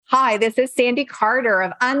Hi, this is Sandy Carter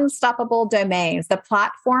of Unstoppable Domains, the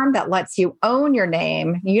platform that lets you own your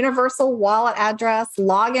name, universal wallet address,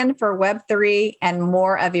 login for Web3, and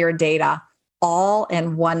more of your data, all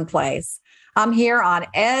in one place. I'm here on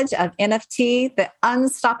Edge of NFT, the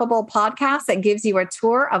Unstoppable podcast that gives you a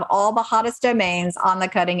tour of all the hottest domains on the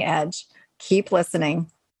cutting edge. Keep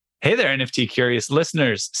listening. Hey there, NFT curious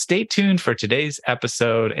listeners. Stay tuned for today's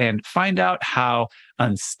episode and find out how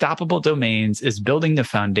Unstoppable Domains is building the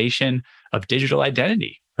foundation of digital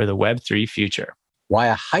identity for the Web3 future. Why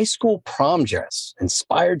a high school prom dress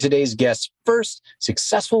inspired today's guest's first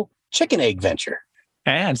successful chicken egg venture.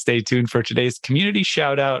 And stay tuned for today's community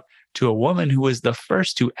shout out to a woman who was the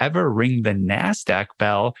first to ever ring the NASDAQ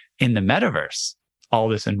bell in the metaverse. All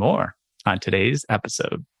this and more on today's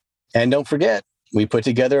episode. And don't forget, we put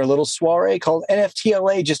together a little soiree called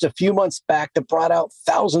NFTLA just a few months back that brought out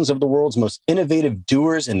thousands of the world's most innovative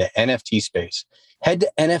doers in the NFT space. Head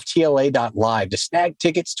to NFTLA.live to snag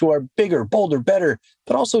tickets to our bigger, bolder, better,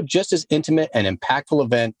 but also just as intimate and impactful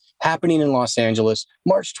event happening in Los Angeles,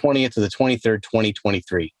 March 20th to the 23rd,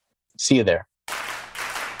 2023. See you there.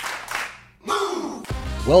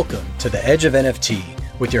 Welcome to the Edge of NFT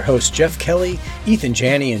with your hosts Jeff Kelly, Ethan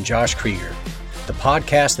Janney, and Josh Krieger. The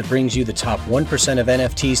podcast that brings you the top 1% of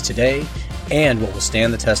NFTs today and what will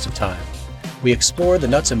stand the test of time. We explore the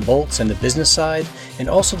nuts and bolts and the business side, and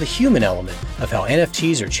also the human element of how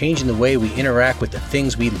NFTs are changing the way we interact with the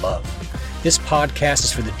things we love. This podcast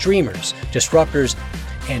is for the dreamers, disruptors,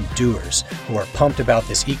 and doers who are pumped about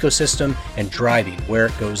this ecosystem and driving where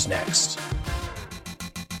it goes next.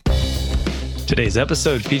 Today's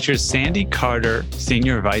episode features Sandy Carter,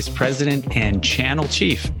 Senior Vice President and Channel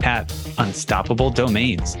Chief at Unstoppable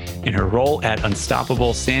Domains. In her role at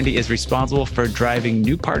Unstoppable, Sandy is responsible for driving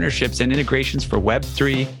new partnerships and integrations for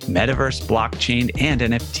Web3, Metaverse, blockchain, and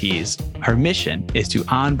NFTs. Her mission is to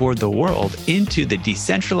onboard the world into the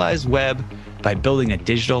decentralized web by building a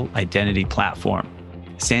digital identity platform.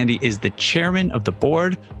 Sandy is the chairman of the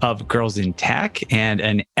board of Girls in Tech and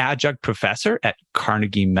an adjunct professor at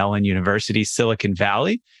Carnegie Mellon University, Silicon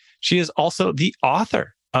Valley. She is also the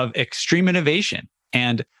author of Extreme Innovation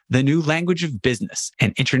and The New Language of Business,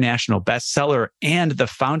 an international bestseller, and the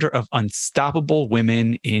founder of Unstoppable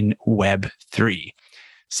Women in Web3.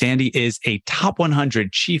 Sandy is a top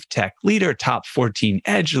 100 chief tech leader, top 14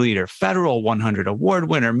 edge leader, Federal 100 award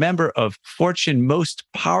winner, member of Fortune Most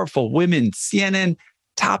Powerful Women, CNN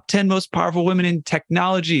Top 10 Most Powerful Women in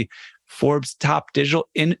Technology, Forbes Top Digital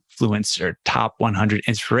Influencer, Top 100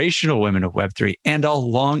 Inspirational Women of Web3, and a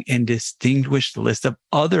long and distinguished list of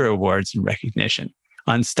other awards and recognition.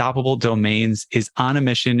 Unstoppable Domains is on a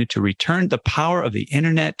mission to return the power of the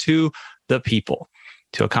internet to the people.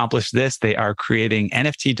 To accomplish this, they are creating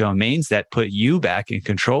NFT domains that put you back in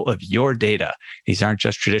control of your data. These aren't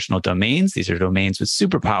just traditional domains. These are domains with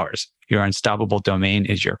superpowers. Your Unstoppable domain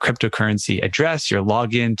is your cryptocurrency address, your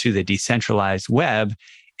login to the decentralized web,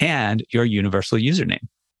 and your universal username.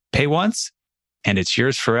 Pay once, and it's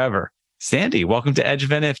yours forever. Sandy, welcome to Edge of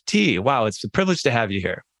NFT. Wow, it's a privilege to have you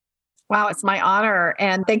here. Wow, it's my honor.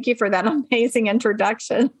 And thank you for that amazing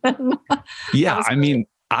introduction. Yeah, I mean,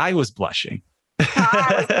 I was blushing.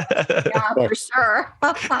 Yeah, for sure.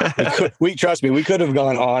 Trust me, we could have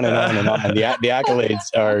gone on and on and on. The accolades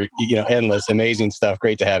are, endless. Amazing stuff.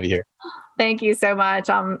 Great to have you here. Thank you so much.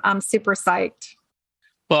 I'm super psyched.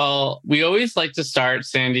 Well, we always like to start,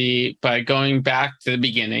 Sandy, by going back to the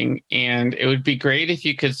beginning. And it would be great if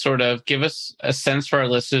you could sort of give us a sense for our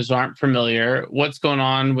listeners who aren't familiar, what's going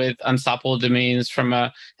on with Unstoppable Domains from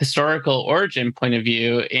a historical origin point of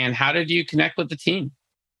view, and how did you connect with the team?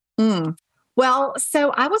 Well,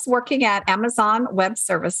 so I was working at Amazon Web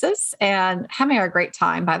Services and having a great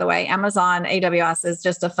time, by the way. Amazon AWS is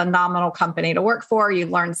just a phenomenal company to work for. You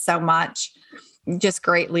learn so much, just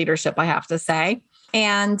great leadership, I have to say.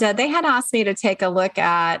 And they had asked me to take a look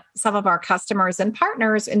at some of our customers and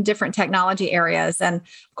partners in different technology areas. And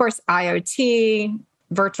of course, IoT,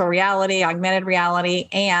 virtual reality, augmented reality,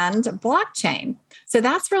 and blockchain. So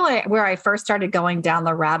that's really where I first started going down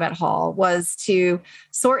the rabbit hole, was to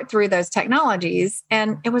sort through those technologies.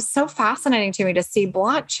 And it was so fascinating to me to see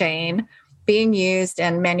blockchain being used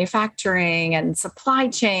in manufacturing and supply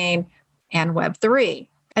chain and Web3.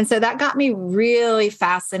 And so that got me really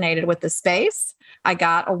fascinated with the space. I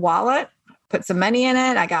got a wallet, put some money in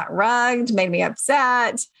it. I got rugged, made me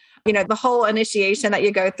upset. The whole initiation that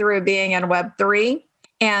you go through being in Web3.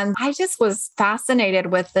 And I just was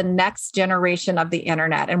fascinated with the next generation of the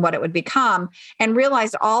internet and what it would become, and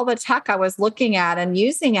realized all the tech I was looking at and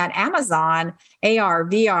using at Amazon, AR,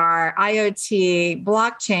 VR, IoT,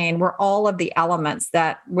 blockchain, were all of the elements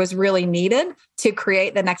that was really needed to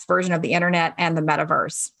create the next version of the internet and the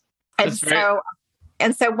metaverse.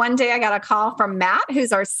 And so one day I got a call from Matt,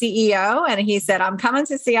 who's our CEO, and he said, I'm coming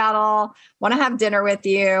to Seattle, want to have dinner with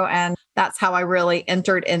you. And that's how I really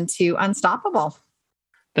entered into Unstoppable.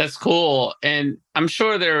 That's cool. And I'm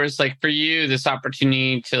sure there was for you, this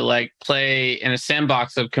opportunity to play in a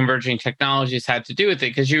sandbox of converging technologies had to do with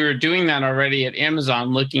it, because you were doing that already at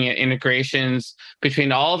Amazon, looking at integrations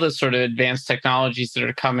between all the sort of advanced technologies that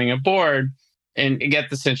are coming aboard. And I get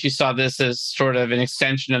the sense you saw this as sort of an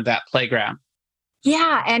extension of that playground.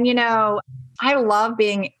 Yeah. And, I love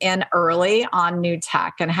being in early on new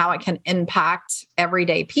tech and how it can impact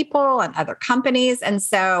everyday people and other companies. And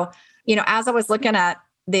so, as I was looking at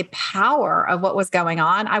the power of what was going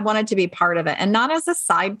on, I wanted to be part of it, and not as a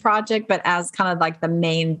side project, but as kind of the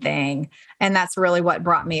main thing. And that's really what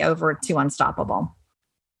brought me over to Unstoppable.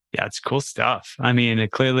 Yeah, it's cool stuff. I mean,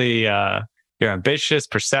 it clearly you're ambitious,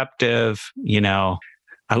 perceptive,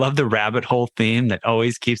 I love the rabbit hole theme that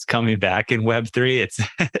always keeps coming back in Web3.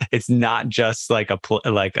 It's not just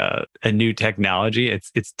a new technology.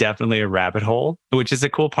 It's definitely a rabbit hole, which is a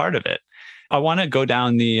cool part of it. I want to go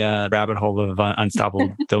down the rabbit hole of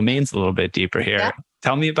Unstoppable Domains a little bit deeper here. Yeah.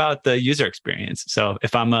 Tell me about the user experience. So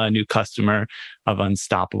if I'm a new customer of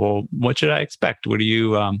Unstoppable, what should I expect? What are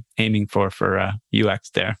you aiming for UX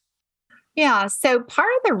there? Yeah. So part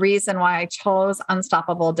of the reason why I chose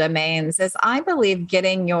Unstoppable Domains is I believe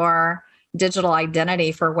getting your digital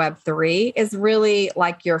identity for Web3 is really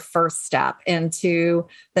your first step into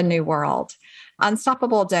the new world.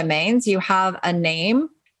 Unstoppable Domains, you have a name,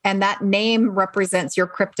 and that name represents your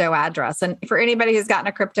crypto address. And for anybody who's gotten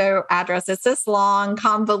a crypto address, it's this long,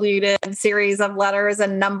 convoluted series of letters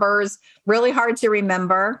and numbers, really hard to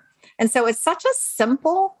remember. And so it's such a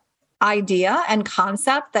simple idea and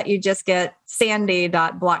concept that you just get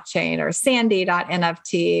sandy.blockchain or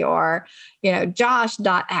sandy.nft or,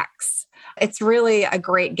 josh.x. It's really a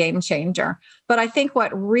great game changer. But I think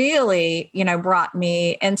what really, brought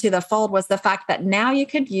me into the fold was the fact that now you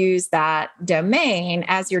could use that domain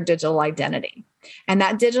as your digital identity. And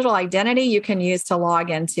that digital identity you can use to log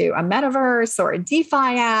into a metaverse or a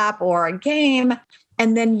DeFi app or a game.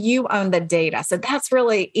 And then you own the data. So that's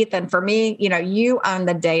really, Ethan, for me, you own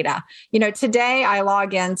the data. Today I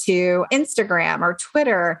log into Instagram or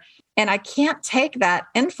Twitter, and I can't take that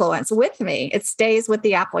influence with me. It stays with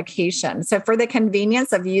the application. So for the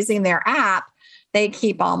convenience of using their app, they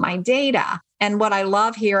keep all my data. And what I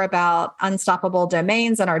love here about Unstoppable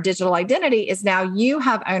Domains and our digital identity is now you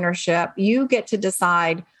have ownership. You get to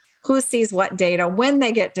decide who sees what data, when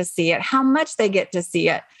they get to see it, how much they get to see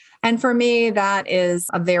it. And for me, that is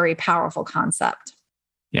a very powerful concept.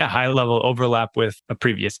 Yeah, high level overlap with a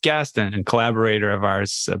previous guest and collaborator of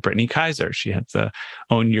ours, Brittany Kaiser. She has the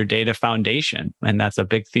Own Your Data Foundation. And that's a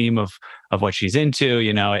big theme of what she's into.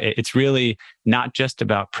 It's really not just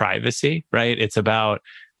about privacy, right? It's about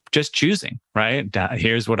just choosing, right?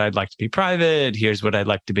 Here's what I'd like to be private. Here's what I'd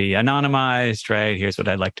like to be anonymized, right? Here's what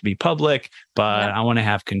I'd like to be public, but I want to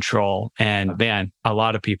have control. And man, a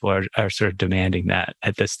lot of people are sort of demanding that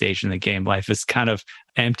at this stage in the game. Life is kind of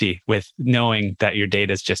empty with knowing that your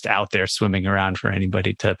data is just out there swimming around for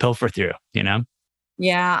anybody to pilfer through,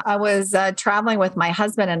 Yeah, I was traveling with my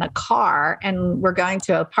husband in a car, and we're going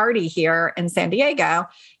to a party here in San Diego.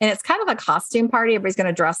 And it's kind of a costume party. Everybody's going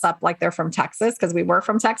to dress up like they're from Texas because we were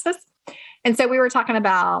from Texas. And so we were talking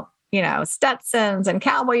about, Stetsons and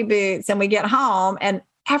cowboy boots. And we get home and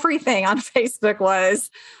everything on Facebook was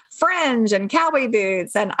fringe and cowboy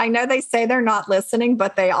boots. And I know they say they're not listening,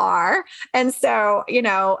 but they are. And so,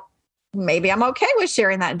 maybe I'm okay with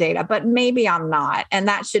sharing that data, but maybe I'm not. And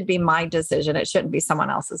that should be my decision. It shouldn't be someone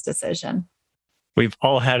else's decision. We've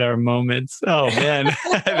all had our moments. Oh man,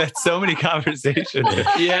 I've had so many conversations.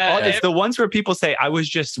 Yeah. It's the ones where people say,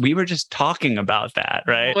 we were just talking about that,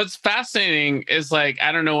 right? What's fascinating is I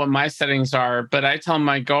don't know what my settings are, but I tell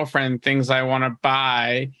my girlfriend things I want to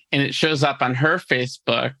buy and it shows up on her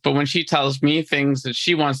Facebook. But when she tells me things that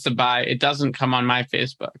she wants to buy, it doesn't come on my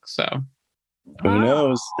Facebook. So who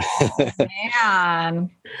knows? Man.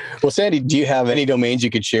 Well, Sandy, do you have any domains you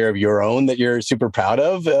could share of your own that you're super proud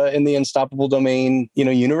of in the Unstoppable Domain,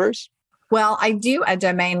 universe? Well, I do a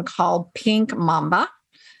domain called Pink Mamba.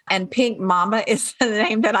 And Pink Mamba is the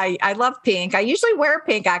name that I love pink. I usually wear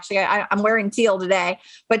pink, actually. I'm wearing teal today,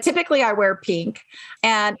 but typically I wear pink.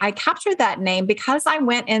 And I captured that name because I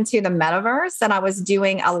went into the metaverse and I was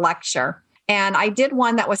doing a lecture. And I did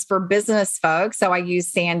one that was for business folks. So I used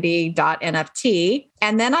Sandy.nft.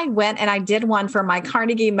 And then I went and I did one for my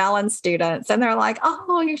Carnegie Mellon students. And they're like,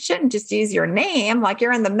 oh, you shouldn't just use your name. Like,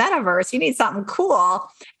 you're in the metaverse. You need something cool.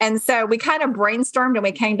 And so we kind of brainstormed and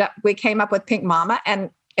we came up with Pink Mama, and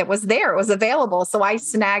it was there. It was available. So I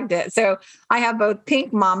snagged it. So I have both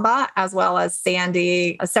Pink Mamba as well as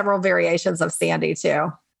Sandy, several variations of Sandy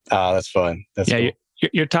too. Oh, that's fun. That's cool.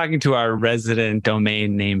 You're talking to our resident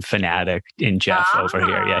domain name fanatic in Jeff over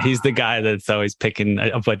here. Yeah, he's the guy that's always picking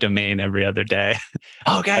up a domain every other day.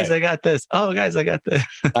 Oh, guys, I got this. Oh, guys, I got this.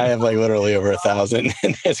 I have like literally over 1,000.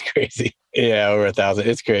 That's crazy. Yeah, over 1,000.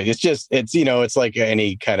 It's crazy. It's like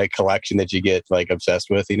any kind of collection that you get like obsessed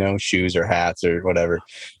with, shoes or hats or whatever,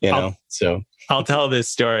 so. I'll tell this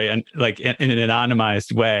story and like in an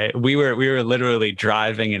anonymized way. We were literally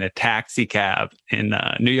driving in a taxi cab in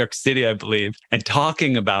New York City, I believe, and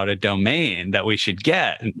talking about a domain that we should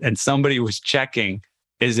get. And somebody was checking,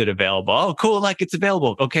 is it available? Oh, cool. Like, it's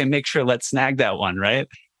available. Okay, make sure, let's snag that one. Right.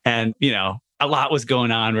 And, a lot was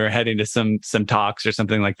going on. We were heading to some talks or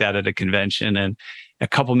something like that at a convention. And a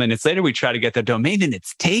couple minutes later, we try to get the domain and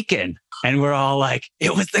it's taken. And we're all like,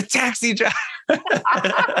 it was the taxi driver.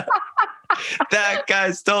 That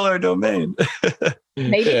guy stole our domain.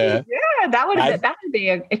 Maybe that would be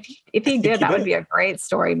if he did, that would be a great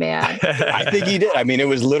story, man. I think he did. I mean, it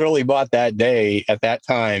was literally bought that day at that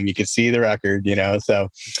time. You could see the record, so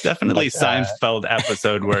definitely Seinfeld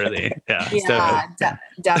episode worthy. Yeah,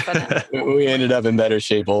 definitely. We ended up in better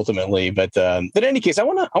shape ultimately, but in any case, I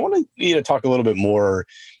want to talk a little bit more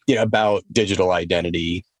about digital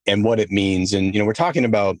identity and what it means, and we're talking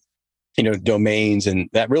about domains, and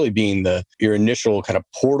that really being your initial kind of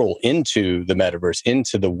portal into the metaverse,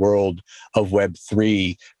 into the world of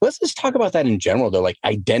Web3. Let's just talk about that in general, though, like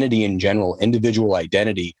identity in general, individual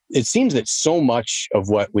identity. It seems that so much of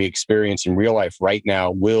what we experience in real life right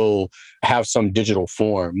now will have some digital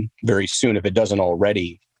form very soon, if it doesn't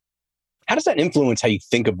already. How does that influence how you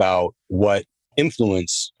think about what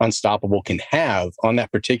influence Unstoppable can have on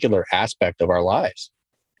that particular aspect of our lives?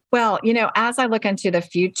 Well, as I look into the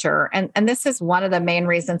future, and this is one of the main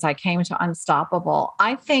reasons I came to Unstoppable,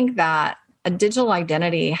 I think that a digital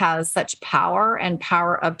identity has such power and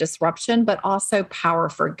power of disruption, but also power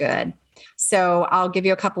for good. So I'll give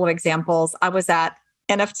you a couple of examples. I was at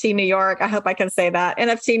NFT New York. I hope I can say that.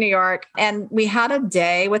 NFT New York. And we had a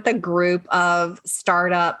day with a group of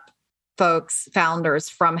startup folks, founders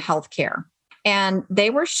from healthcare. And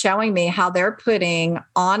they were showing me how they're putting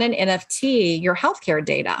on an NFT your healthcare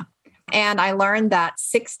data. And I learned that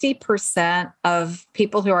 60% of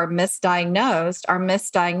people who are misdiagnosed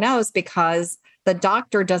because the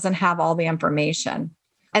doctor doesn't have all the information.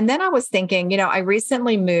 And then I was thinking, I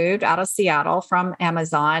recently moved out of Seattle from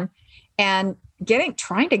Amazon and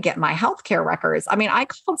trying to get my healthcare records. I mean, I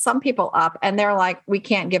called some people up and they're like, we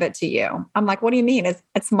can't give it to you. I'm like, what do you mean?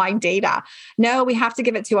 It's my data. No, we have to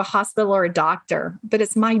give it to a hospital or a doctor, but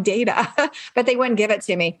it's my data, but they wouldn't give it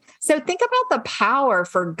to me. So think about the power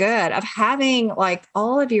for good of having like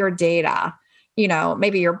all of your data,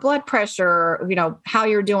 maybe your blood pressure, how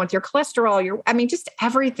you're doing with your cholesterol, just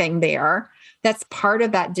everything there. That's part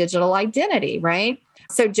of that digital identity, right?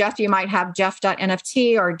 So Jeff, you might have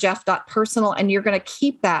Jeff.nft or Jeff.personal, and you're going to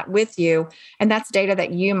keep that with you. And that's data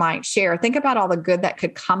that you might share. Think about all the good that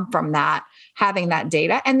could come from that, having that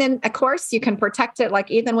data. And then, of course, you can protect it.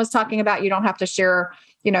 Like Ethan was talking about, you don't have to share,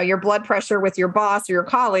 your blood pressure with your boss or your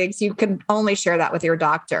colleagues. You can only share that with your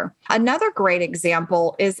doctor. Another great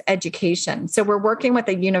example is education. So we're working with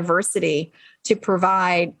a university to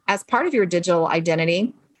provide, as part of your digital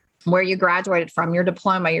identity, where you graduated from, your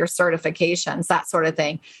diploma, your certifications, that sort of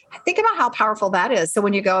thing. Think about how powerful that is. So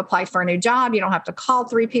when you go apply for a new job, you don't have to call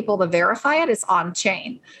 3 people to verify it. It's on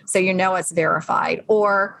chain. So it's verified.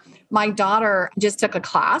 Or my daughter just took a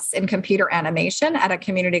class in computer animation at a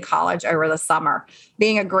community college over the summer.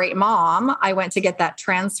 Being a great mom, I went to get that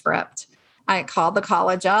transcript. I called the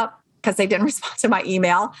college up because they didn't respond to my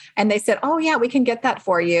email. And they said, oh yeah, we can get that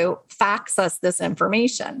for you. Fax us this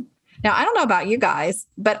information. Now, I don't know about you guys,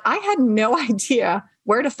 but I had no idea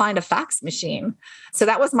where to find a fax machine. So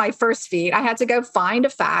that was my first feat. I had to go find a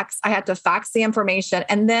fax. I had to fax the information.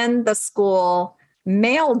 And then the school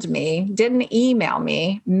mailed me, didn't email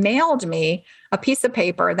me, mailed me a piece of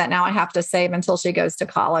paper that now I have to save until she goes to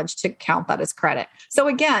college to count that as credit. So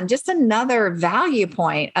again, just another value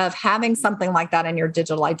point of having something like that in your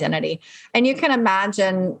digital identity. And you can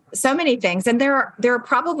imagine so many things. And there are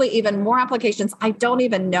probably even more applications I don't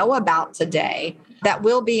even know about today that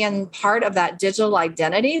will be in part of that digital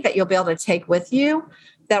identity that you'll be able to take with you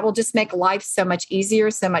that will just make life so much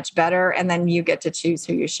easier, so much better. And then you get to choose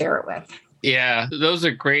who you share it with. Yeah, those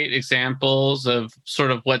are great examples of sort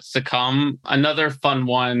of what's to come. Another fun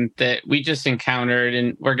one that we just encountered,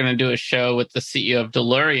 and we're going to do a show with the CEO of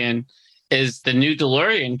DeLorean, is the new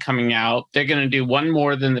DeLorean coming out. They're going to do one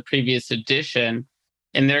more than the previous edition,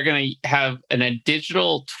 and they're going to have a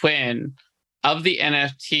digital twin of the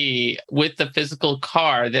NFT with the physical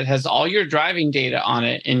car that has all your driving data on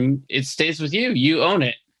it, and it stays with you. You own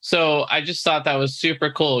it. So I just thought that was super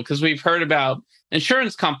cool because we've heard about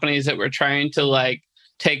insurance companies that were trying to like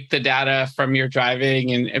take the data from your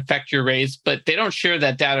driving and affect your rates, but they don't share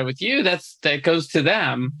that data with you. That goes to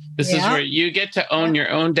them. This is where you get to own your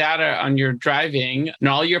own data on your driving and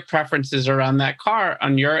all your preferences around that car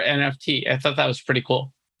on your NFT. I thought that was pretty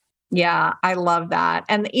cool. Yeah, I love that.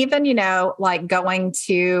 And even, like going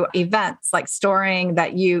to events, like storing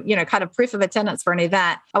that kind of proof of attendance for an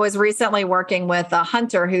event. I was recently working with a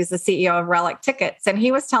Hunter, who's the CEO of Relic Tickets, and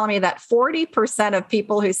he was telling me that 40% of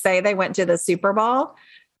people who say they went to the Super Bowl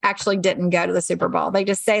actually didn't go to the Super Bowl. They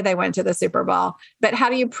just say they went to the Super Bowl. But how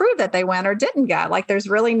do you prove that they went or didn't go? Like, there's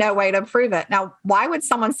really no way to prove it. Now, why would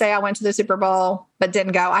someone say I went to the Super Bowl but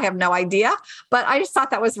didn't go? I have no idea. But I just thought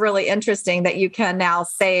that was really interesting that you can now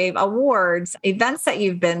save awards, events that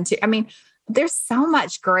you've been to. I mean, there's so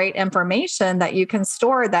much great information that you can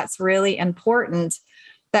store that's really important,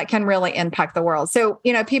 that can really impact the world. So,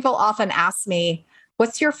 people often ask me,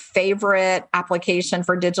 what's your favorite application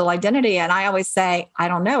for digital identity? And I always say, I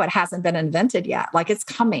don't know. It hasn't been invented yet. Like, it's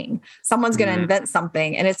coming. Someone's going to invent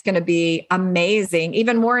something and it's going to be amazing,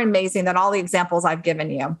 even more amazing than all the examples I've given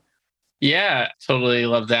you. Yeah, totally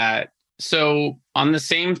love that. So on the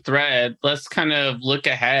same thread, let's kind of look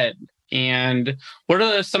ahead. And what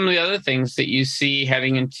are some of the other things that you see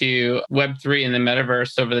heading into Web3 and the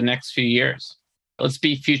metaverse over the next few years? Let's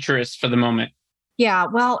be futurists for the moment. Yeah,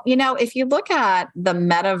 well, if you look at the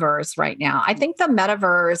metaverse right now, I think the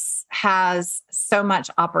metaverse has so much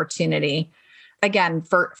opportunity, again,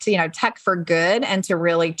 for tech for good and to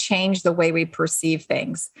really change the way we perceive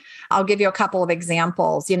things. I'll give you a couple of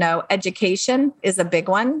examples. Education is a big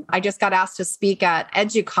one. I just got asked to speak at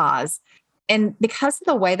EDUCAUSE. And because of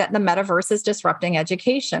the way that the metaverse is disrupting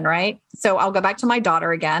education, right? So I'll go back to my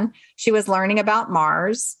daughter again. She was learning about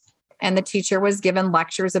Mars, and the teacher was given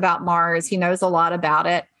lectures about Mars. He knows a lot about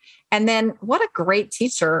it. And then what a great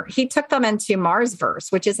teacher. He took them into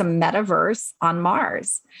Marsverse, which is a metaverse on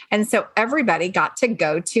Mars. And so everybody got to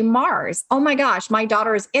go to Mars. Oh my gosh, my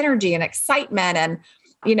daughter's energy and excitement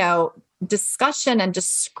and, discussion and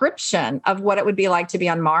description of what it would be like to be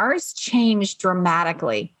on Mars changed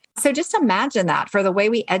dramatically. So just imagine that for the way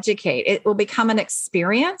we educate, it will become an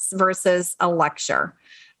experience versus a lecture.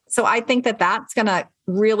 So I think that that's going to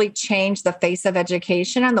really change the face of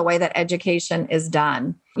education and the way that education is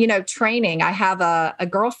done. Training. I have a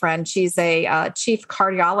girlfriend. She's a chief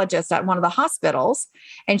cardiologist at one of the hospitals,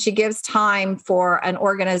 and she gives time for an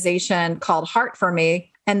organization called Heart for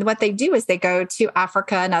Me. And what they do is they go to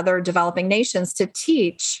Africa and other developing nations to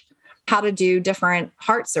teach how to do different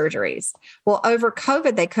heart surgeries. Well, over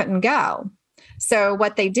COVID, they couldn't go. So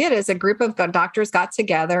what they did is a group of doctors got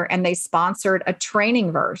together and they sponsored a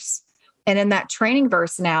training verse. And in that training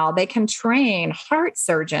verse now, they can train heart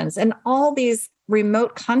surgeons in all these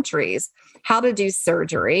remote countries how to do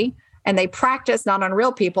surgery. And they practice not on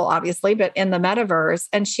real people, obviously, but in the metaverse.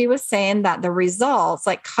 And she was saying that the results,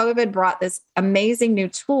 like COVID brought this amazing new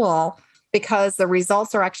tool because the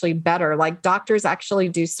results are actually better. Like doctors actually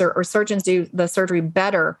do, or surgeons do the surgery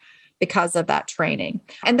better because of that training.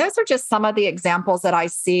 And those are just some of the examples that I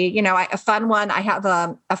see. A fun one, I have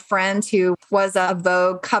a friend who was a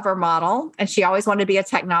Vogue cover model, and she always wanted to be a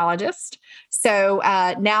technologist. So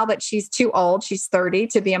now that she's too old, she's 30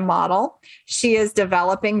 to be a model, she is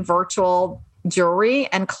developing virtual jewelry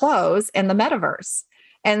and clothes in the metaverse.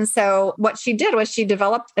 And so what she did was she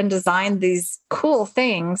developed and designed these cool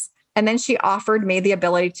things, and then she offered me the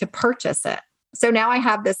ability to purchase it. So now I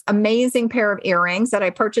have this amazing pair of earrings that I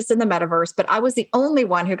purchased in the metaverse, but I was the only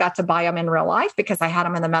one who got to buy them in real life because I had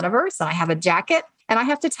them in the metaverse, and I have a jacket. And I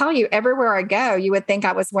have to tell you, everywhere I go, you would think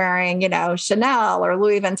I was wearing, Chanel or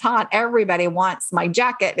Louis Vuitton. Everybody wants my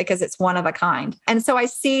jacket because it's one of a kind. And so I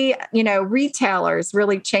see, retailers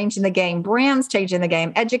really changing the game, brands changing the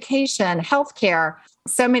game, education, healthcare,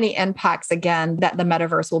 so many impacts, again, that the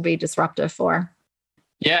metaverse will be disruptive for.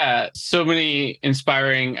 Yeah, so many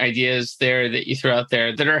inspiring ideas there that you threw out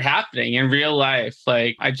there that are happening in real life.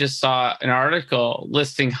 Like I just saw an article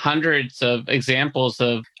listing hundreds of examples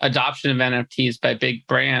of adoption of NFTs by big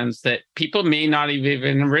brands that people may not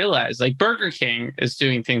even realize. Like Burger King is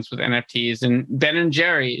doing things with NFTs, and Ben and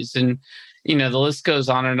Jerry's, and the list goes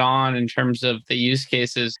on and on in terms of the use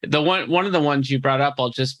cases. One of the ones you brought up, I'll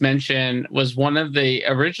just mention, was one of the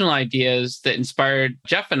original ideas that inspired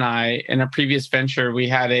Jeff and I in a previous venture. We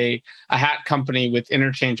had a hat company with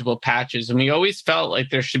interchangeable patches, and we always felt like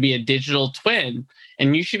there should be a digital twin,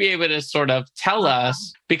 and you should be able to sort of tell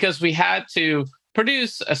us, because we had to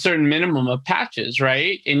produce a certain minimum of patches,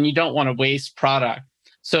 right? And you don't want to waste product.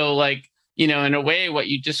 So in a way, what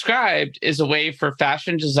you described is a way for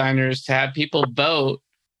fashion designers to have people vote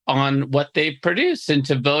on what they produce and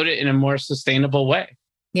to vote it in a more sustainable way.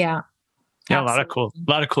 Yeah. Yeah, a lot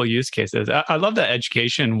of cool use cases. I love the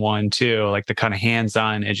education one too, like the kind of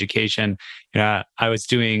hands-on education. I was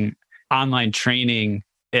doing online training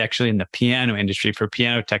actually in the piano industry for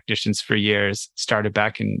piano technicians for years. Started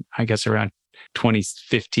back in, I guess, around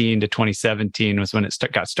 2015 to 2017 was when it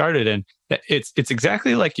got started. And it's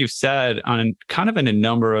exactly like you've said on kind of in a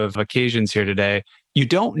number of occasions here today. You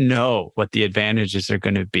don't know what the advantages are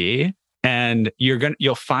going to be, and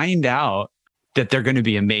you'll find out that they're going to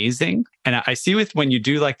be amazing. And I see when you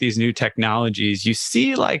do like these new technologies, you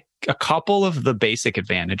see like a couple of the basic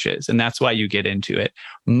advantages, and that's why you get into it.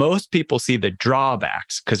 Most people see the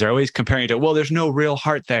drawbacks because they're always comparing to, well, there's no real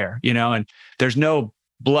heart there, and there's no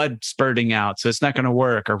blood spurting out, so it's not going to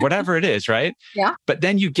work or whatever it is, right? Yeah. But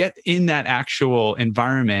then you get in that actual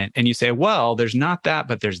environment and you say, well, there's not that,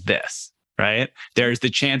 but there's this, right? There's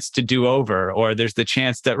the chance to do over, or there's the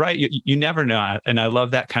chance that, right? You never know. And I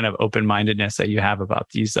love that kind of open-mindedness that you have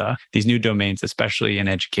about these new domains, especially in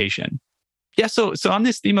education. Yeah. So on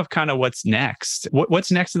this theme of kind of what's next,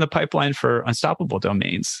 what's next in the pipeline for Unstoppable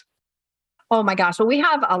Domains? Oh my gosh. Well, we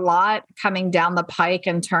have a lot coming down the pike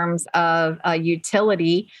in terms of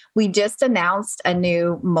utility. We just announced a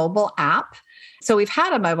new mobile app. So we've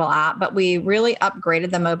had a mobile app, but we really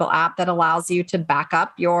upgraded the mobile app that allows you to back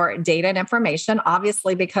up your data and information,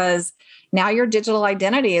 obviously, because now your digital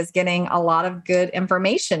identity is getting a lot of good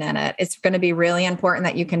information in it. It's going to be really important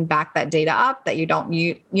that you can back that data up, that you don't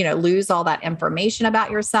lose all that information about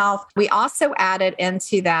yourself. We also added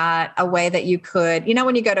into that a way that you could,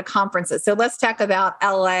 when you go to conferences. So let's talk about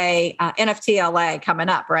LA, NFT LA coming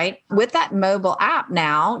up, right? With that mobile app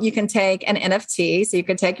now, you can take an NFT. So you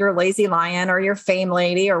could take your Lazy Lion or your Fame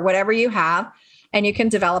Lady or whatever you have, and you can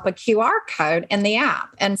develop a QR code in the app.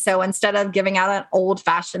 And so instead of giving out an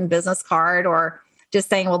old-fashioned business card or just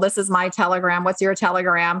saying, well, this is my Telegram, what's your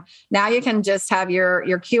Telegram? Now you can just have your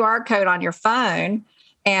QR code on your phone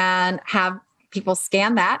and have people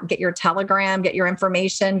scan that, get your Telegram, get your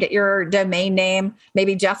information, get your domain name.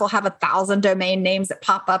 Maybe Jeff will have 1,000 domain names that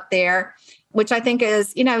pop up there, which I think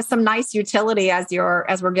is, some nice utility as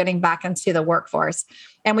we're getting back into the workforce.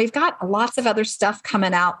 And we've got lots of other stuff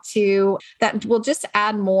coming out too that will just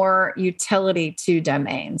add more utility to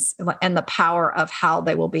domains and the power of how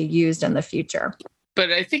they will be used in the future.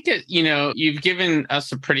 But I think that, you've given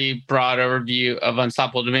us a pretty broad overview of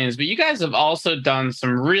Unstoppable Domains, but you guys have also done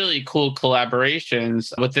some really cool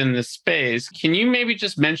collaborations within this space. Can you maybe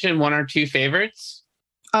just mention one or two favorites?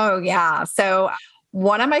 Oh, yeah. So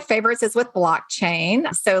one of my favorites is with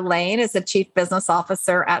Blockchain. So Lane is the chief business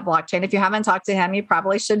officer at Blockchain. If you haven't talked to him, you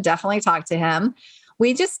probably should definitely talk to him.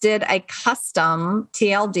 We just did a custom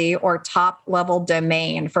TLD or top level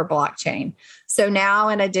domain for Blockchain. So now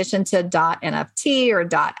in addition to .nft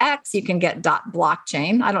or .x, you can get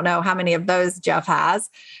 .blockchain. I don't know how many of those Jeff has.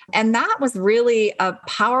 And that was really a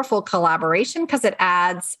powerful collaboration because it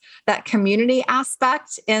adds that community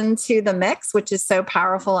aspect into the mix, which is so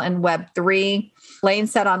powerful in Web3. Lane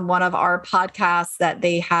said on one of our podcasts that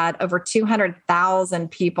they had over 200,000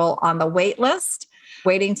 people on the wait list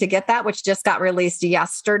waiting to get that, which just got released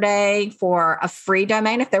yesterday for a free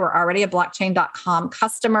domain if they were already a blockchain.com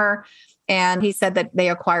customer. And he said that they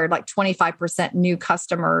acquired like 25% new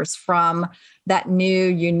customers from that new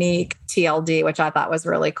unique TLD, which I thought was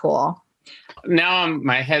really cool. Now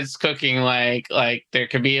my head's cooking like there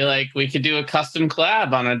could be we could do a custom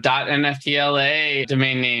collab on a .nftla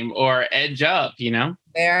domain name or Edge Up,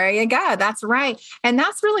 There you go. That's right. And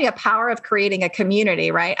that's really a power of creating a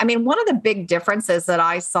community, right? I mean, one of the big differences that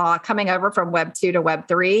I saw coming over from Web 2 to Web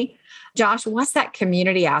 3, Josh, was that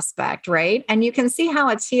community aspect, right? And you can see how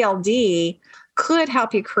a TLD could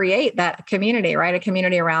help you create that community, right? A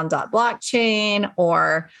community around .blockchain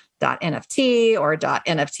or .nft or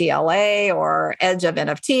 .nftla or Edge of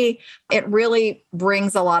NFT. It really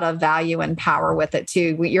brings a lot of value and power with it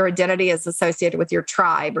too. Your identity is associated with your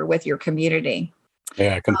tribe or with your community.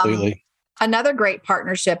 Yeah, completely. Another great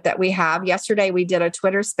partnership that we have. Yesterday, we did a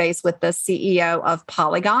Twitter space with the CEO of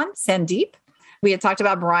Polygon, Sandeep. We had talked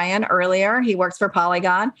about Brian earlier. He works for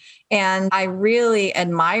Polygon. And I really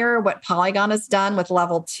admire what Polygon has done with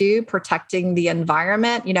level 2, protecting the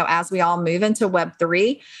environment, as we all move into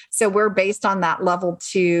Web3. So we're based on that level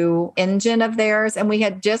 2 engine of theirs. And we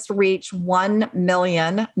had just reached 1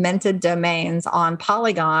 million minted domains on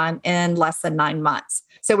Polygon in less than 9 months.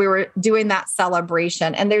 So we were doing that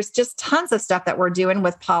celebration. And there's just tons of stuff that we're doing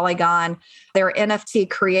with Polygon. There are NFT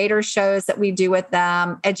creator shows that we do with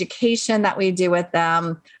them, education that we do with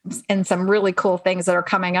them, and some really cool things that are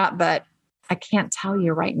coming up. But I can't tell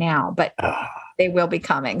you right now, but they will be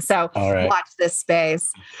coming. So watch this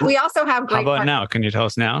space. We also have great... How about now? Can you tell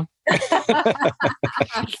us now?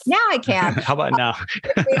 Now I can. How about now?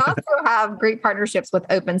 We also have great partnerships with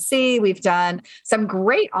OpenSea. We've done some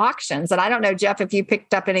great auctions. And I don't know, Jeff, if you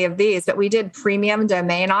picked up any of these, but we did premium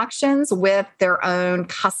domain auctions with their own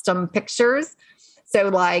custom pictures. So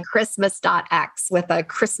like Christmas.x with a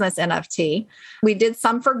Christmas NFT. We did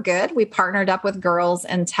some for good. We partnered up with Girls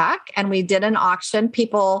in Tech and we did an auction.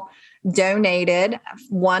 People donated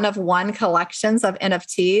one of one collections of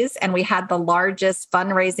NFTs. And we had the largest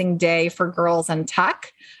fundraising day for Girls in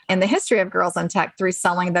Tech in the history of Girls in Tech through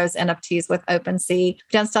selling those NFTs with OpenSea.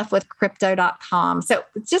 Done stuff with Crypto.com. So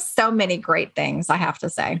just so many great things, I have to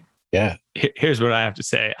say. Yeah. Here's what I have to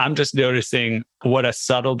say. I'm just noticing what a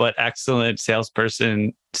subtle but excellent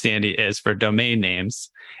salesperson Sandy is for domain names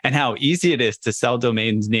and how easy it is to sell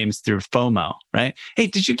domain names through FOMO, right? Hey,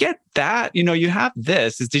 did you get that? You have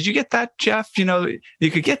this. Did you get that, Jeff? You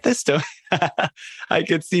could get this domain. I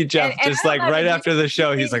could see Jeff just like right after the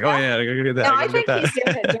show. He's like, oh yeah, I gotta get that. No, I think he's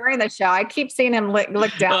doing it during the show. I keep seeing him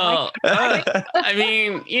look down. I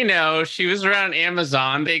mean, she was around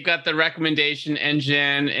Amazon. They got the recommendation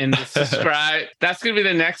engine and the subscribe. That's going to be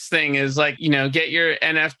the next thing is like, get your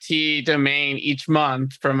NFT domain each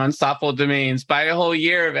month from Unstoppable Domains. Buy a whole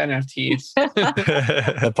year of NFTs.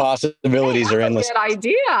 The possibilities are endless. Good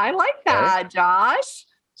idea. I like that, Josh.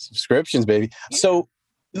 Subscriptions, baby. So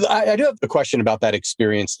I do have a question about that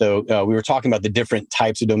experience, though. We were talking about the different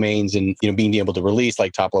types of domains and being able to release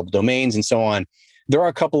like top level domains and so on. There are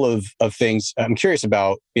a couple of things I'm curious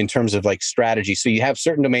about in terms of like strategy. So you have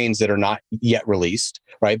certain domains that are not yet released,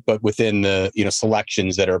 right? But within the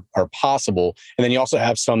selections that are possible, and then you also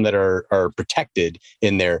have some that are protected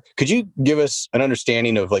in there. Could you give us an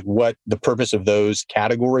understanding of like what the purpose of those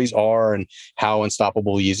categories are and how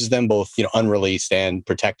Unstoppable uses them, both unreleased and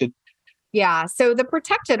protected? Yeah. So the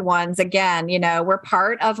protected ones, again, we're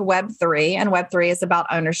part of Web3 and Web3 is about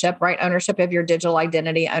ownership, right? Ownership of your digital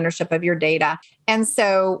identity, ownership of your data. And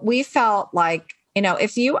so we felt like,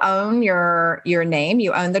 if you own your name,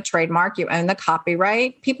 you own the trademark, you own the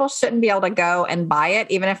copyright, people shouldn't be able to go and buy it,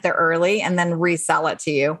 even if they're early, and then resell it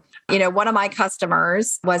to you. One of my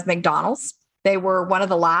customers was McDonald's. They were one of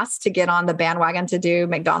the last to get on the bandwagon to do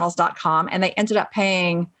McDonald's.com, and they ended up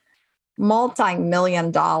paying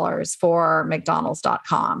multi-million dollars for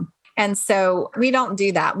McDonald's.com. And so we don't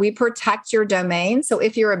do that. We protect your domain. So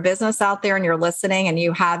if you're a business out there and you're listening and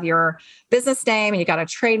you have your business name and you got a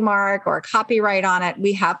trademark or a copyright on it,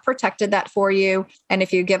 we have protected that for you. And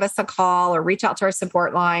if you give us a call or reach out to our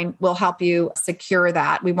support line, we'll help you secure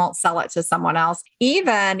that. We won't sell it to someone else.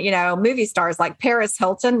 Even, movie stars like Paris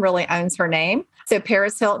Hilton really owns her name. So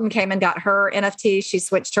Paris Hilton came and got her NFT. She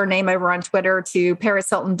switched her name over on Twitter to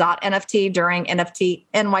ParisHilton.NFT during NFT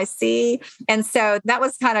NYC. And so that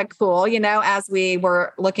was kind of cool, as we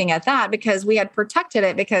were looking at that, because we had protected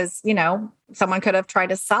it because, someone could have tried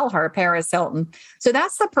to sell her, Paris Hilton. So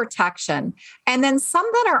that's the protection. And then some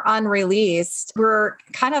that are unreleased, we're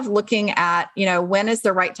kind of looking at, when is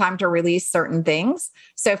the right time to release certain things.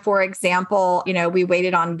 So for example, we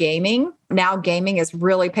waited on gaming. Now gaming is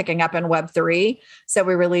really picking up in Web3. So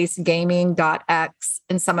we released gaming.x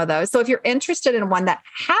and some of those. So if you're interested in one that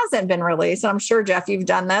hasn't been released, and I'm sure, Jeff, you've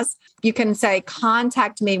done this, you can say,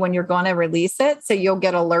 contact me when you're going to release it. So you'll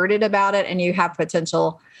get alerted about it and you have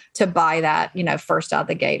potential to buy that, first out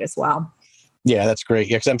the gate as well. Yeah, that's great.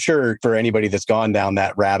 Yeah, because I'm sure for anybody that's gone down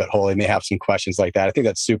that rabbit hole, they may have some questions like that. I think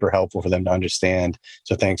that's super helpful for them to understand.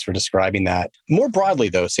 So thanks for describing that. More broadly,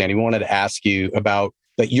 though, Sandy, we wanted to ask you about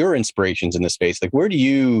your inspirations in the space. Like, where do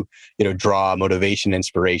you, draw motivation,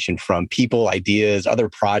 inspiration from? People, ideas, other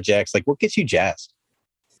projects? Like, what gets you jazzed?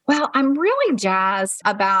 Well, I'm really jazzed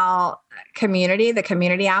about community, the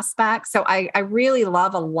community aspect. So I really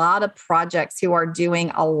love a lot of projects who are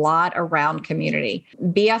doing a lot around community.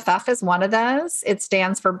 BFF is one of those. It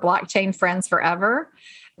stands for Blockchain Friends Forever.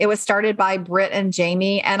 It was started by Britt and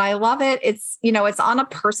Jamie, and I love it. It's, it's on a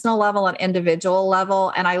personal level, an individual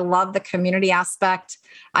level, and I love the community aspect.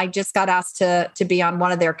 I just got asked to be on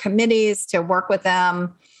one of their committees to work with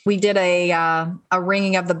them. We did a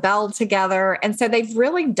ringing of the bell together. And so they've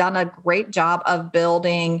really done a great job of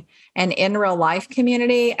building an in real life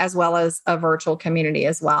community as well as a virtual community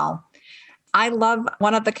as well. I love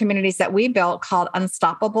one of the communities that we built called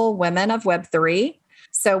Unstoppable Women of Web3.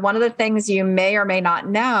 So one of the things you may or may not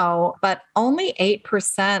know, but only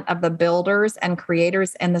 8% of the builders and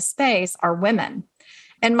creators in the space are women.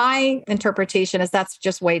 And my interpretation is that's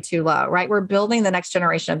just way too low, right? We're building the next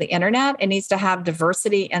generation of the internet. It needs to have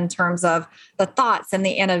diversity in terms of the thoughts and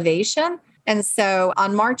the innovation. And so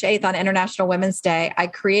on March 8th, on International Women's Day, I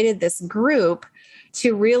created this group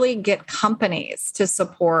to really get companies to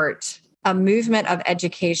support a movement of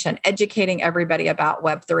education, educating everybody about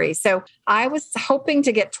Web3. So I was hoping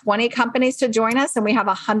to get 20 companies to join us, and we have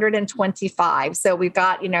 125. So we've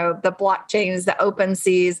got, the blockchains, the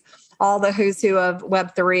OpenSeas, all the who's who of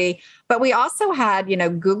Web3. But we also had,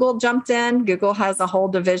 Google jumped in. Google has a whole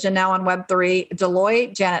division now on Web3.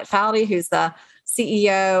 Deloitte, Janet Foudy, who's the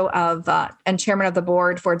CEO of and chairman of the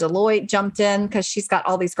board for Deloitte, jumped in because she's got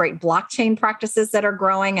all these great blockchain practices that are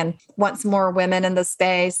growing and wants more women in the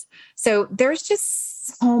space. So there's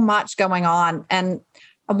just so much going on. And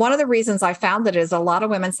one of the reasons I found it is a lot of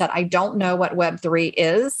women said, I don't know what Web3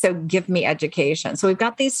 is, so give me education. So we've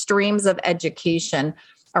got these streams of education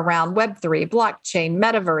around Web3, blockchain,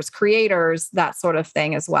 metaverse, creators, that sort of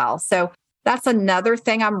thing as well. So that's another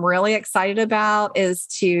thing I'm really excited about, is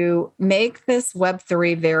to make this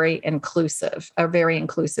Web3 very inclusive, a very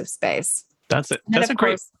inclusive space. That's it. That's a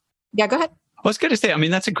great. Yeah, go ahead. I was going to say,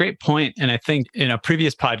 that's a great point. And I think in a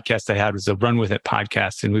previous podcast I had was a Run With It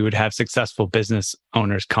podcast, and we would have successful business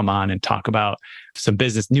owners come on and talk about some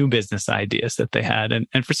new business ideas that they had.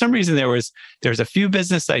 And for some reason, there was a few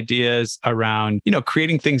business ideas around,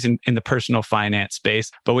 creating things in the personal finance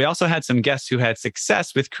space. But we also had some guests who had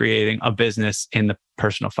success with creating a business in the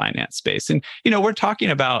personal finance space. And, we're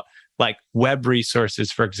talking about like web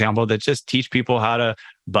resources, for example, that just teach people how to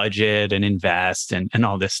budget and invest and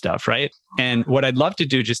all this stuff, right? And what I'd love to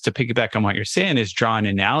do, just to piggyback on what you're saying, is draw an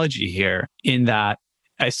analogy here, in that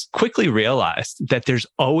I quickly realized that there's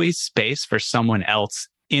always space for someone else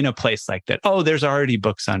in a place like that. Oh, there's already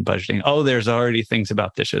books on budgeting. Oh, there's already things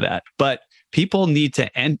about this or that. But people need to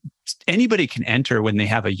anybody can enter when they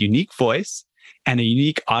have a unique voice and a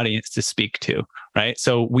unique audience to speak to, right?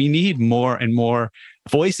 So we need more and more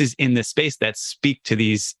voices in this space that speak to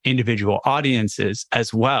these individual audiences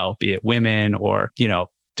as well, be it women or,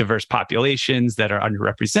 diverse populations that are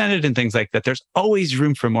underrepresented and things like that. There's always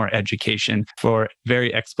room for more education for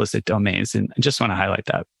very explicit domains. And I just want to highlight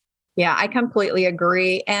that. Yeah, I completely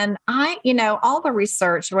agree. And all the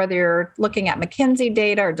research, whether you're looking at McKinsey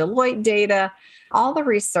data or Deloitte data, all the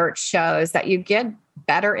research shows that you get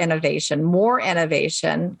better innovation, more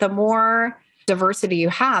innovation, the more diversity you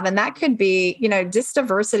have. And that could be, just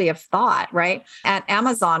diversity of thought, right? At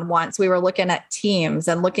Amazon once, we were looking at teams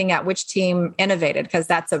and looking at which team innovated, because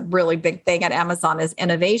that's a really big thing at Amazon is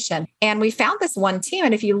innovation. And we found this one team.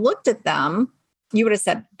 And if you looked at them, you would have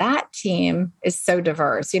said that team is so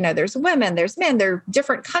diverse. There's women, there's men, they're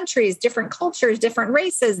different countries, different cultures, different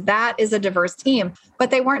races. That is a diverse team,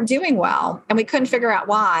 but they weren't doing well. And we couldn't figure out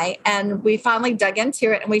why. And we finally dug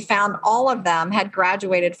into it, and we found all of them had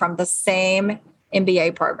graduated from the same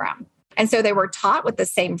MBA program. And so they were taught with the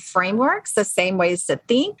same frameworks, the same ways to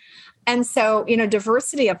think. And so,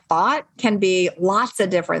 diversity of thought can be lots of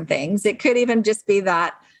different things. It could even just be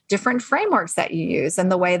that different frameworks that you use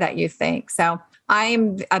and the way that you think. So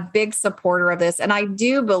I'm a big supporter of this. And I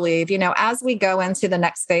do believe, as we go into the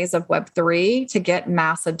next phase of Web3 to get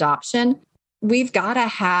mass adoption, we've got to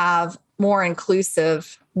have more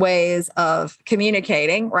inclusive ways of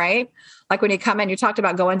communicating, right? Like when you come in, you talked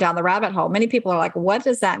about going down the rabbit hole. Many people are like, what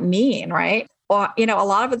does that mean, right? Or, a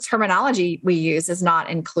lot of the terminology we use is not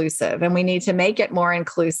inclusive, and we need to make it more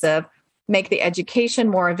inclusive, make the education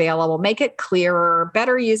more available, make it clearer,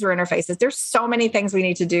 better user interfaces. There's so many things we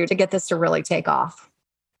need to do to get this to really take off.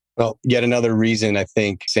 Well, yet another reason, I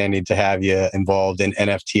think, Sandy, to have you involved in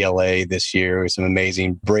NFTLA this year with some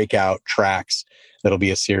amazing breakout tracks. That'll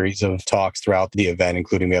be a series of talks throughout the event,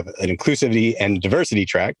 including we have an inclusivity and diversity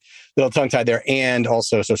track, little tongue-tied there, and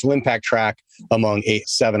also a social impact track among 8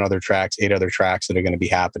 other tracks that are going to be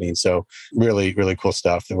happening. So really, really cool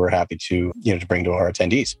stuff that we're happy to, to bring to our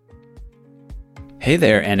attendees. Hey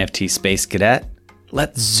there, NFT Space Cadet.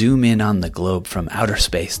 Let's zoom in on the globe from outer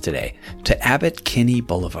space today to Abbot Kinney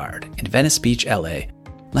Boulevard in Venice Beach, LA.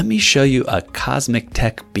 Let me show you a cosmic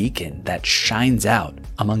tech beacon that shines out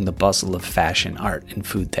among the bustle of fashion, art, and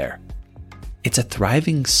food there. It's a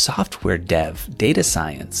thriving software dev, data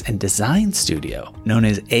science, and design studio known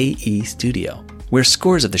as AE Studio, where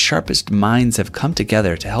scores of the sharpest minds have come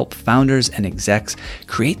together to help founders and execs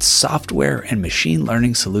create software and machine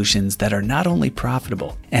learning solutions that are not only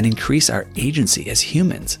profitable and increase our agency as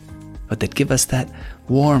humans, but that give us that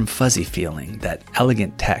warm, fuzzy feeling that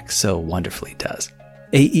elegant tech so wonderfully does.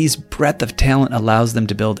 AE's breadth of talent allows them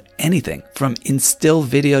to build anything from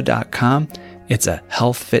instillvideo.com, it's a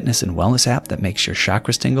health, fitness, and wellness app that makes your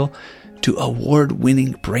chakras tingle, to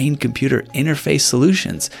award-winning brain-computer interface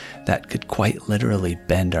solutions that could quite literally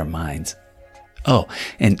bend our minds. Oh,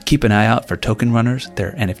 and keep an eye out for Token Runners,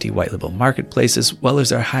 their NFT white label marketplace, as well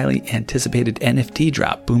as our highly anticipated NFT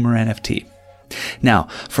drop, Boomer NFT. Now,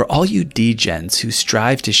 for all you degens who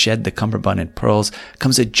strive to shed the cummerbund and pearls,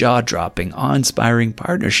 comes a jaw-dropping, awe-inspiring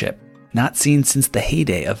partnership, not seen since the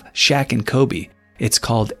heyday of Shaq and Kobe. It's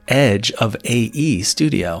called Edge of AE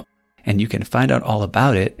Studio, and you can find out all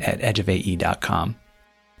about it at edgeofae.com.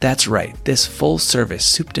 That's right, this full-service,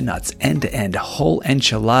 soup-to-nuts, end-to-end, whole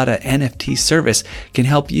enchilada NFT service can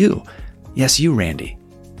help you, yes, you, Randy,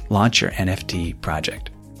 launch your NFT project.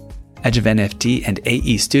 Edge of NFT and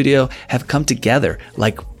AE Studio have come together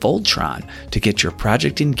like Voltron to get your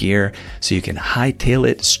project in gear so you can hightail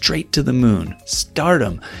it straight to the moon,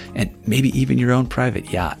 stardom, and maybe even your own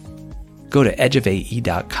private yacht. Go to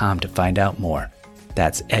edgeofae.com to find out more.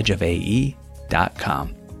 That's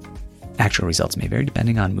edgeofae.com. Actual results may vary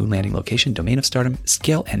depending on moon landing location, domain of stardom,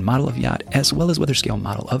 scale and model of yacht, as well as whether scale,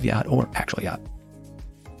 model of yacht, or actual yacht.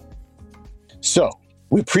 So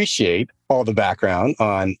we appreciate all the background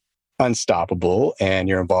on Unstoppable and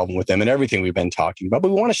your involvement with them and everything we've been talking about. But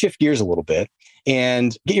we want to shift gears a little bit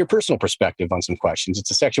and get your personal perspective on some questions. It's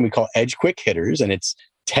a section we call Edge Quick Hitters, and it's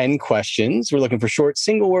 10 questions. We're looking for short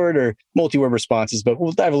single word or multi-word responses, but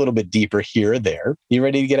we'll dive a little bit deeper here or there. You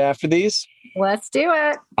ready to get after these? Let's do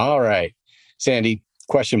it. All right. Sandy,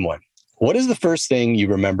 question 1. What is the first thing you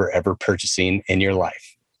remember ever purchasing in your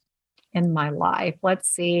life? In my life, let's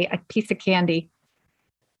see, a piece of candy.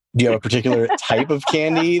 Do you have a particular type of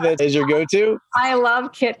candy that is your go-to? I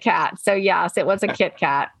love Kit Kat. So yes, it was a Kit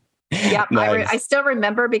Kat. Yep. Nice. I still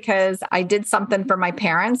remember because I did something for my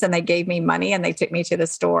parents and they gave me money and they took me to the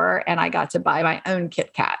store and I got to buy my own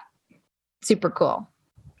Kit Kat. Super cool.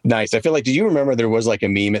 Nice. I feel like, did you remember there was like a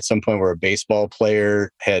meme at some point where a baseball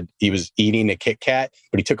player he was eating a Kit Kat,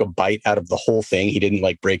 but he took a bite out of the whole thing. He didn't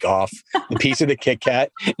like break off the piece of the Kit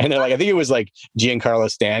Kat. And then like, I think it was like Giancarlo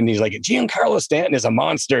Stanton. He's like, Giancarlo Stanton is a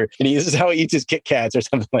monster. And this is how he eats his Kit Kats or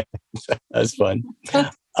something like that. That's fun.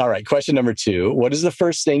 All right. Question number 2. What is the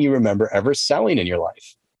first thing you remember ever selling in your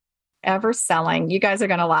life? Ever selling? You guys are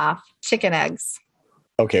going to laugh. Chicken eggs.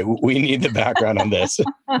 Okay, we need the background on this.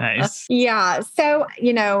 Nice. Yeah. So,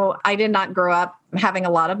 I did not grow up having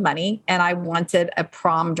a lot of money and I wanted a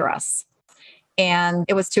prom dress and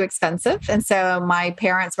it was too expensive. And so my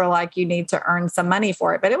parents were like, you need to earn some money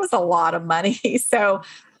for it, but it was a lot of money. So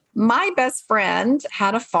my best friend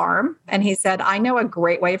had a farm and he said, I know a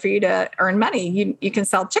great way for you to earn money. You can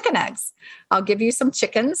sell chicken eggs. I'll give you some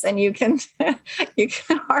chickens and you can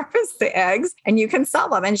harvest the eggs and you can sell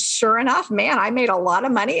them. And sure enough, man, I made a lot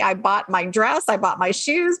of money. I bought my dress, I bought my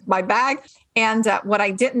shoes, my bag. And what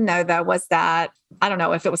I didn't know though, was that, I don't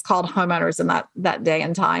know if it was called homeowners in that day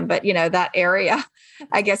and time, but that area,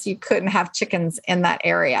 I guess you couldn't have chickens in that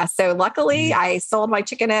area. So luckily I sold my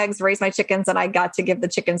chicken eggs, raised my chickens, and I got to give the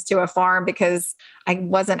chickens to a farm because I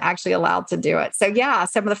wasn't actually allowed to do it. So yeah,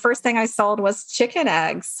 some of the first thing I sold was chicken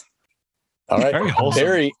eggs. All right. Very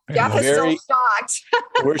wholesome. Jeff is still shocked.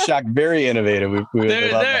 We're shocked. Very innovative.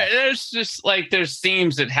 There's just like, there's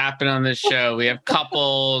themes that happen on this show. We have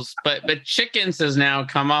couples, but chickens has now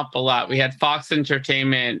come up a lot. We had Fox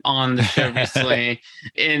Entertainment on the show recently,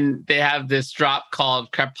 and they have this drop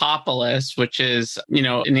called Crepopolis, which is,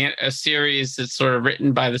 a series that's sort of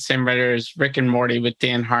written by the same writer as Rick and Morty with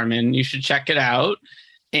Dan Harmon. You should check it out.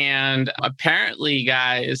 And apparently,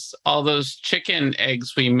 guys, all those chickens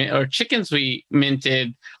we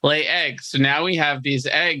minted lay eggs. So now we have these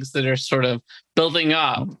eggs that are sort of building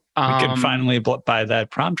up. We could finally buy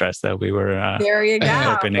that prom dress that we were there you go.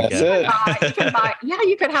 hoping to get.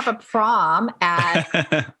 You could have a prom at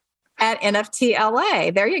NFT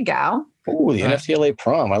LA. There you go. Oh, the NFT LA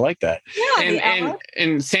prom. I like that. Yeah,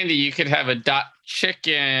 and Sandy, you could have a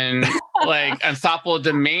 .chicken like Unstoppable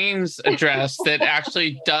Domains address that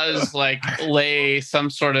actually does like lay some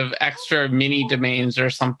sort of extra mini domains or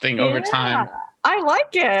something over time. I like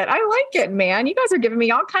it, man. You guys are giving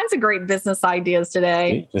me all kinds of great business ideas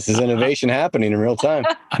today. This is innovation happening in real time.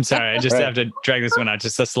 I'm sorry. I just have to drag this one out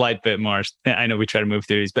just a slight bit more. I know we try to move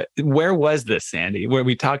through these, but where was this, Sandy? Were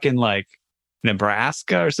we talking like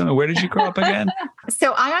Nebraska or something? Where did you grow up again?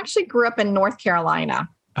 So I actually grew up in North Carolina.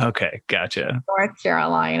 Okay, gotcha. North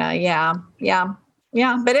Carolina. Yeah. Yeah.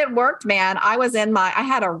 Yeah. But it worked, man. I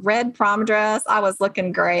had a red prom dress. I was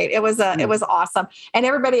looking great. It was awesome. And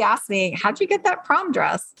everybody asked me, how'd you get that prom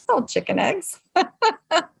dress? Sold chicken eggs.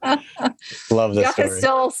 Love this Jeff story. is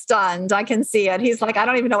still stunned. I can see it. He's like, I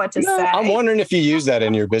don't even know what to say. I'm wondering if you use that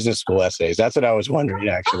in your business school essays. That's what I was wondering,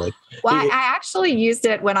 actually. Well, I actually used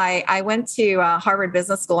it when I went to Harvard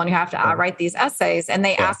Business School, and you have to write these essays, and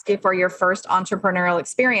they ask you for your first entrepreneurial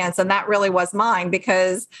experience. And that really was mine,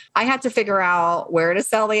 because I had to figure out where to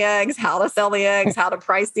sell the eggs, how to sell the eggs, how to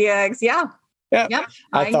price the eggs. Yeah.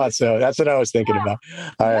 I thought so. That's what I was thinking about.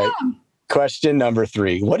 All right. Question number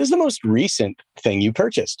 3. What is the most recent thing you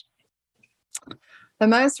purchased? The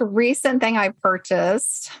most recent thing I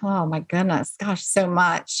purchased, oh my goodness, gosh, so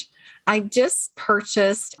much. I just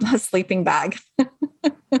purchased a sleeping bag.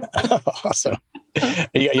 Awesome.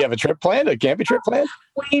 You have a trip planned, a camping trip planned?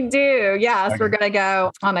 We do. Yes. Okay. We're going to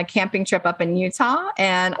go on a camping trip up in Utah.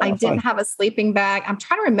 And I didn't have a sleeping bag. I'm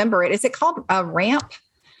trying to remember it. Is it called a Ramp?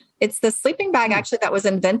 It's the sleeping bag actually that was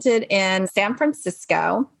invented in San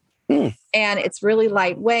Francisco. And it's really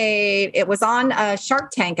lightweight. It was on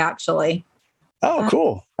Shark Tank, actually. Oh,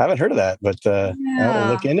 cool. I haven't heard of that, but I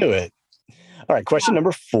will look into it. All right. Question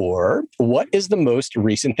number 4. What is the most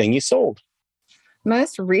recent thing you sold?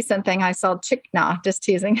 Most recent thing I sold, just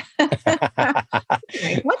teasing. What did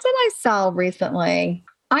I sell recently?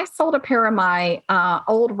 I sold a pair of my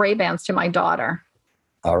old Ray-Bans to my daughter.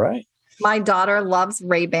 All right. My daughter loves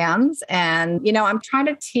Ray-Bans. And, I'm trying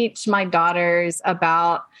to teach my daughters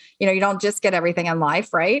about, you don't just get everything in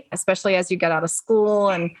life, right? Especially as you get out of school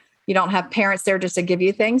and you don't have parents there just to give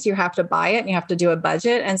you things. You have to buy it and you have to do a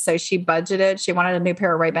budget. And so she budgeted. She wanted a new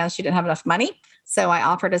pair of Ray-Bans. She didn't have enough money. So I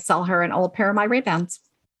offered to sell her an old pair of my Ray-Bans.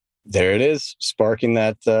 There it is, sparking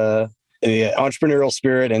that the entrepreneurial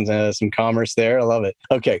spirit and some commerce there. I love it.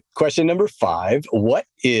 Okay. Question number 5. What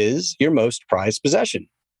is your most prized possession?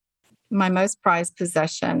 My most prized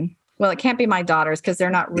possession. Well, it can't be my daughters because they're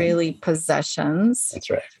not really possessions. That's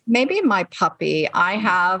right. Maybe my puppy. I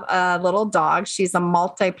have a little dog. She's a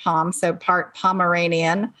multi-pom, so part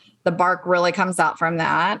Pomeranian. The bark really comes out from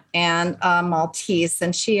that. And a Maltese.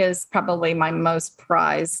 And she is probably my most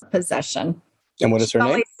prized possession. And what is her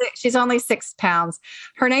name? She's only 6 pounds.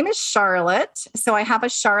 Her name is Charlotte. So I have a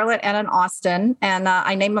Charlotte and an Austin, and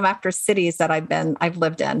I name them after cities that I've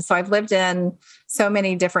lived in. So I've lived in so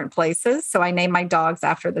many different places. So I name my dogs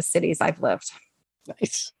after the cities I've lived.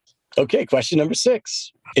 Nice. Okay. Question number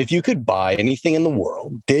 6. If you could buy anything in the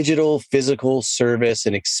world, digital, physical, service,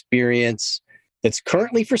 and experience that's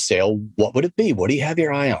currently for sale, what would it be? What do you have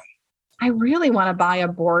your eye on? I really want to buy a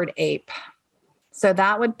Bored Ape. So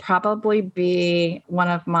that would probably be one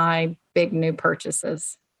of my big new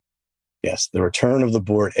purchases. Yes, the return of the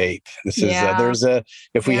Bored Ape. This is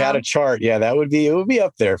if we had a chart, it would be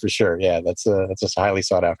up there for sure. Yeah, that's a highly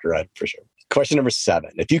sought after item for sure. Question number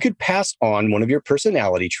 7. If you could pass on one of your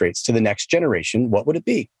personality traits to the next generation, what would it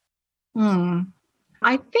be?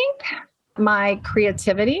 I think my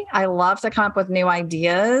creativity. I love to come up with new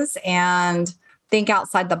ideas and think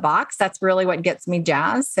outside the box. That's really what gets me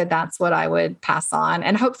jazzed. So that's what I would pass on,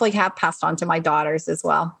 and hopefully have passed on to my daughters as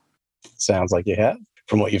well. Sounds like you have,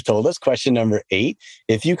 from what you've told us. Question number 8.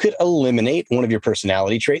 If you could eliminate one of your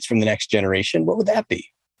personality traits from the next generation, what would that be?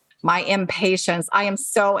 My impatience. I am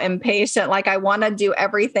so impatient. Like I want to do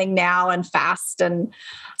everything now and fast, and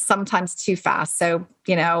sometimes too fast. So,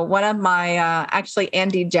 one of my, actually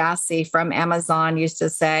Andy Jassy from Amazon used to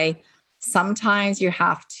say, sometimes you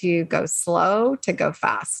have to go slow to go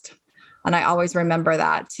fast. And I always remember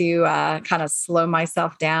that, to kind of slow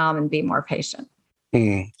myself down and be more patient.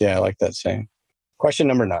 Yeah, I like that saying. Question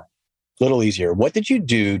number 9, a little easier. What did you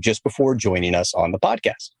do just before joining us on the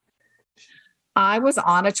podcast? I was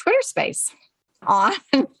on a Twitter space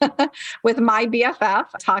with my BFF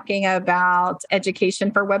talking about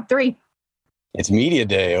education for Web3. It's media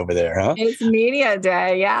day over there, huh? It's media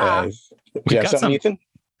day, yeah. You have something, Ethan?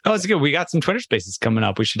 Oh, it's good. We got some Twitter spaces coming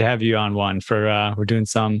up. We should have you on one for, we're doing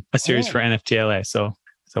a series for NFTLA. So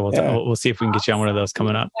we'll see if we can get you on one of those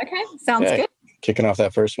coming up. Okay. Sounds good. Kicking off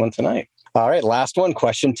that first one tonight. All right. Last one.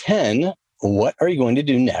 Question 10. What are you going to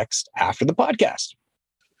do next after the podcast?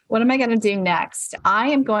 What am I going to do next? I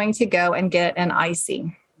am going to go and get an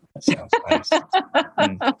icy. That sounds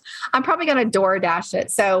nice. I'm probably going to DoorDash it.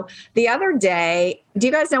 So the other day, do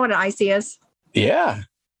you guys know what an icy is? Yeah.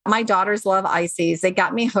 My daughters love ices. They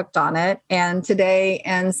got me hooked on it. And today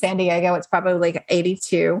in San Diego, it's probably like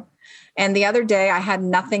 82. And the other day I had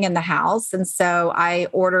nothing in the house. And so I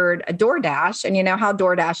ordered a DoorDash, and you know how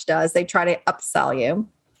DoorDash does, they try to upsell you.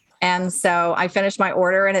 And so I finished my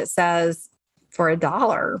order and it says for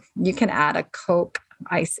 $1, you can add a Coke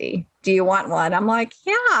Icy. Do you want one? I'm like,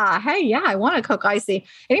 yeah. Hey, yeah, I want a Coke Icy.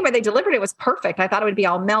 Anyway, they delivered it. It was perfect. I thought it would be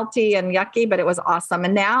all melty and yucky, but it was awesome.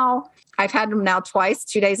 And now I've had them now twice,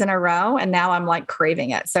 2 days in a row. And now I'm like craving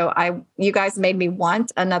it. So you guys made me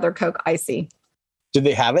want another Coke Icy. Did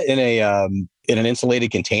they have it in an insulated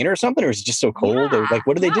container or something? Or is it just so cold? Or like,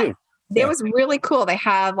 what do they do? It was really cool. They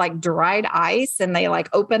have like dried ice and they like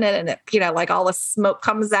open it and it, like all the smoke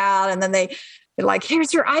comes out and then they like,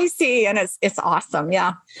 here's your icy. And it's awesome.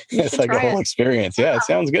 Yeah. It's like a whole experience. Yeah. It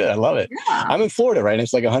sounds good. I love it. Yeah. I'm in Florida, right? And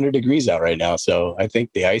it's like 100 degrees out right now. So I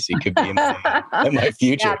think the icy could be in my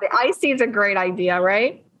future. Yeah, the icy is a great idea,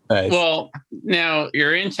 right? Nice. Well, now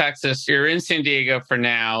you're in Texas, you're in San Diego for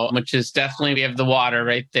now, which is definitely, we have the water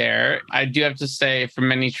right there. I do have to say for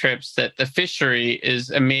many trips that the fishery is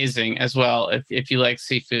amazing as well if you like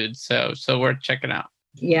seafood. So worth checking out.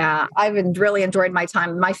 Yeah, I've really enjoyed my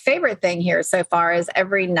time. My favorite thing here so far is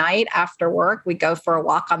every night after work, we go for a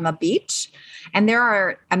walk on the beach. And there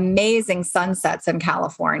are amazing sunsets in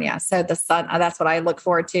California. So the sun, that's what I look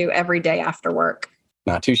forward to every day after work.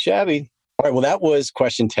 Not too shabby. All right, well, that was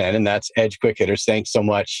question 10, and that's Edge Quick Hitters. Thanks so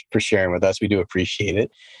much for sharing with us. We do appreciate it.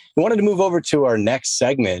 We wanted to move over to our next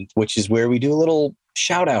segment, which is where we do a little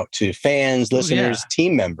shout out to fans, listeners,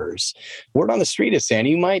 team members. Word on the street is, Sandy,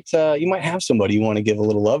 you might have somebody you want to give a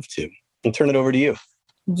little love to. I'll turn it over to you.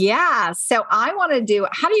 Yeah. So I want to do,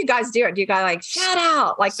 how do you guys do it? Do you guys like shout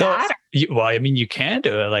out like that? You can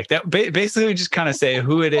do it like that. Basically, just kind of say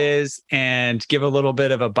who it is and give a little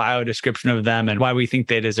bit of a bio description of them and why we think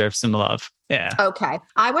they deserve some love. Yeah. Okay.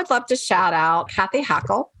 I would love to shout out Kathy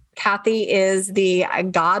Hackle. Kathy is the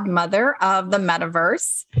godmother of the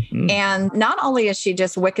metaverse. And not only is she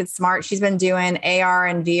just wicked smart, she's been doing AR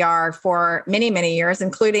and VR for many, many years,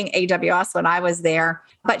 including AWS when I was there.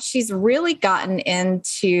 But she's really gotten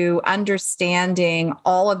into understanding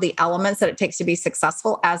all of the elements that it takes to be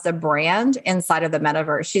successful as a brand inside of the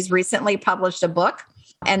metaverse. She's recently published a book.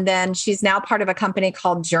 And then she's now part of a company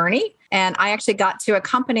called Journey. And I actually got to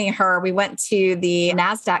accompany her. We went to the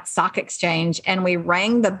NASDAQ stock exchange and we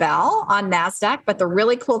rang the bell on NASDAQ. But the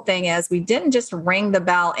really cool thing is we didn't just ring the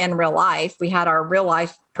bell in real life. We had our real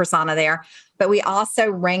life persona there, but we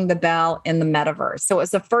also rang the bell in the metaverse. So it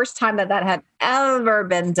was the first time that had ever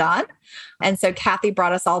been done. And so Kathy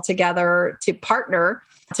brought us all together to partner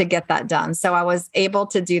to get that done. So I was able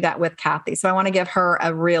to do that with Kathy. So I want to give her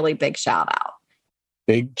a really big shout out.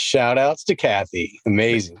 Big shout outs to Kathy.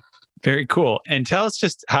 Amazing. Very cool. And tell us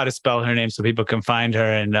just how to spell her name so people can find her.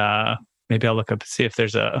 And maybe I'll look up and see if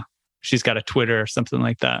she's got a Twitter or something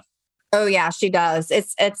like that. Oh yeah, she does.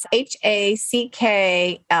 It's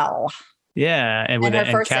HACKL. Yeah. And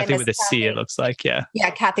Kathy with a C, it looks like. Yeah. Yeah.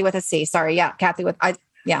 Kathy with a C. Sorry. Yeah. Kathy with,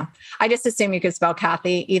 yeah. I just assumed you could spell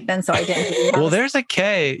Kathy, Ethan. So I didn't. Well, there's a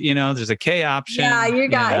K, there's a K option. Yeah,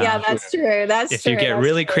 yeah, that's true. If you get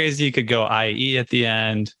really crazy, you could go IE at the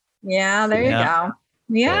end. Yeah, there you go.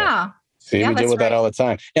 Yeah. See, we deal with that all the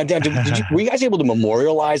time. Now, were you guys able to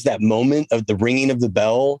memorialize that moment of the ringing of the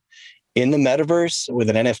bell in the metaverse with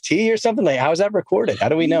an NFT or something? Like, how is that recorded? How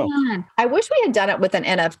do we know? Yeah. I wish we had done it with an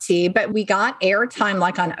NFT, but we got airtime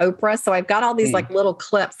like on Oprah. So I've got all these like little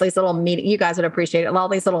clips, these little media, you guys would appreciate it. All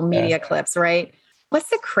these little media clips, right? What's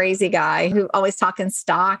the crazy guy who always talking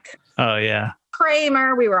stock? Oh, yeah.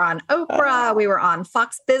 Kramer. We were on Oprah. We were on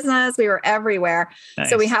Fox Business. We were everywhere. Nice.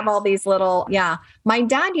 So we have all these little, My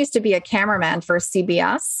dad used to be a cameraman for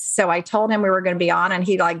CBS. So I told him we were going to be on and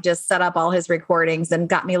he just set up all his recordings and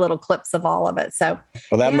got me little clips of all of it. So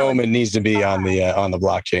that moment needs to be on the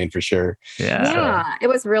blockchain for sure. Yeah. It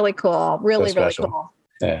was really cool. Really cool.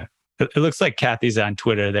 Yeah. It looks like Kathy's on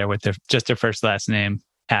Twitter there with just her first last name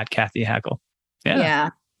at Kathy Hackle. Yeah.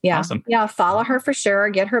 Awesome. Yeah. Follow her for sure.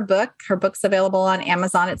 Get her book. Her book's available on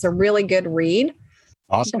Amazon. It's a really good read.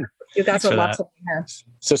 Awesome. You guys would love to meet her.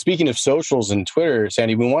 So speaking of socials and Twitter,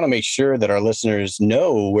 Sandy, we want to make sure that our listeners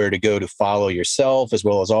know where to go to follow yourself, as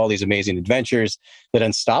well as all these amazing adventures that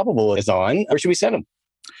Unstoppable is on. Where should we send them?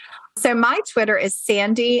 So my Twitter is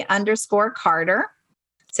Sandy_Carter.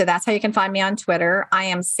 So that's how you can find me on Twitter. I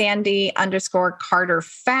am Sandy_Carter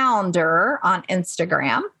founder on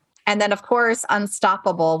Instagram. And then, of course,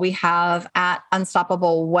 Unstoppable, we have at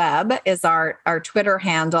Unstoppable Web is our Twitter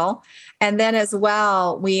handle. And then as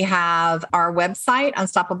well, we have our website,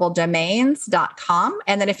 unstoppabledomains.com.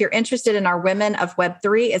 And then if you're interested in our Women of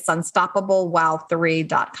Web3, it's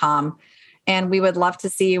unstoppablewow3.com. And we would love to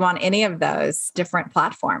see you on any of those different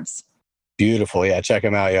platforms. Beautiful. Yeah, check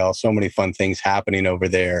them out, y'all. So many fun things happening over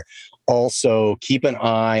there. Also, keep an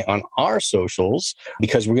eye on our socials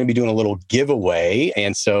because we're going to be doing a little giveaway.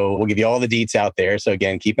 And so we'll give you all the deets out there. So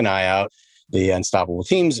again, keep an eye out. the Unstoppable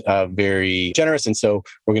team's very generous. And so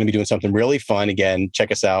we're going to be doing something really fun. Again,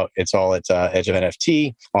 check us out. It's all at Edge of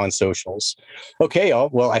NFT on socials. Okay, y'all.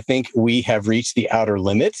 Well, I think we have reached the outer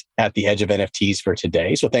limit at the Edge of NFTs for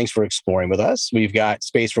today. So thanks for exploring with us. We've got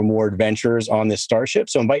space for more adventures on this starship.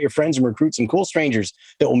 So invite your friends and recruit some cool strangers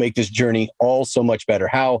that will make this journey all so much better.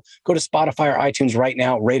 How? Go to Spotify or iTunes right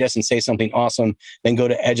now, rate us and say something awesome. Then go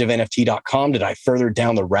to edgeofnft.com to dive further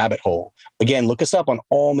down the rabbit hole. Again, look us up on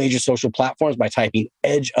all major social platforms by typing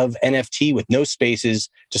Edge of NFT with no spaces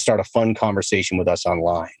to start a fun conversation with us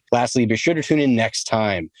online. Lastly, be sure to tune in next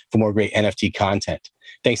time for more great NFT content.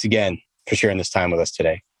 Thanks again for sharing this time with us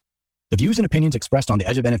today. The views and opinions expressed on the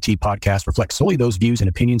Edge of NFT podcast reflect solely those views and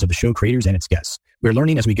opinions of the show creators and its guests. We're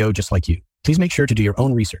learning as we go, just like you. Please make sure to do your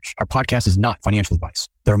own research. Our podcast is not financial advice.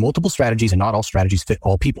 There are multiple strategies and not all strategies fit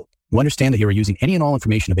all people. You understand that you are using any and all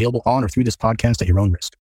information available on or through this podcast at your own risk.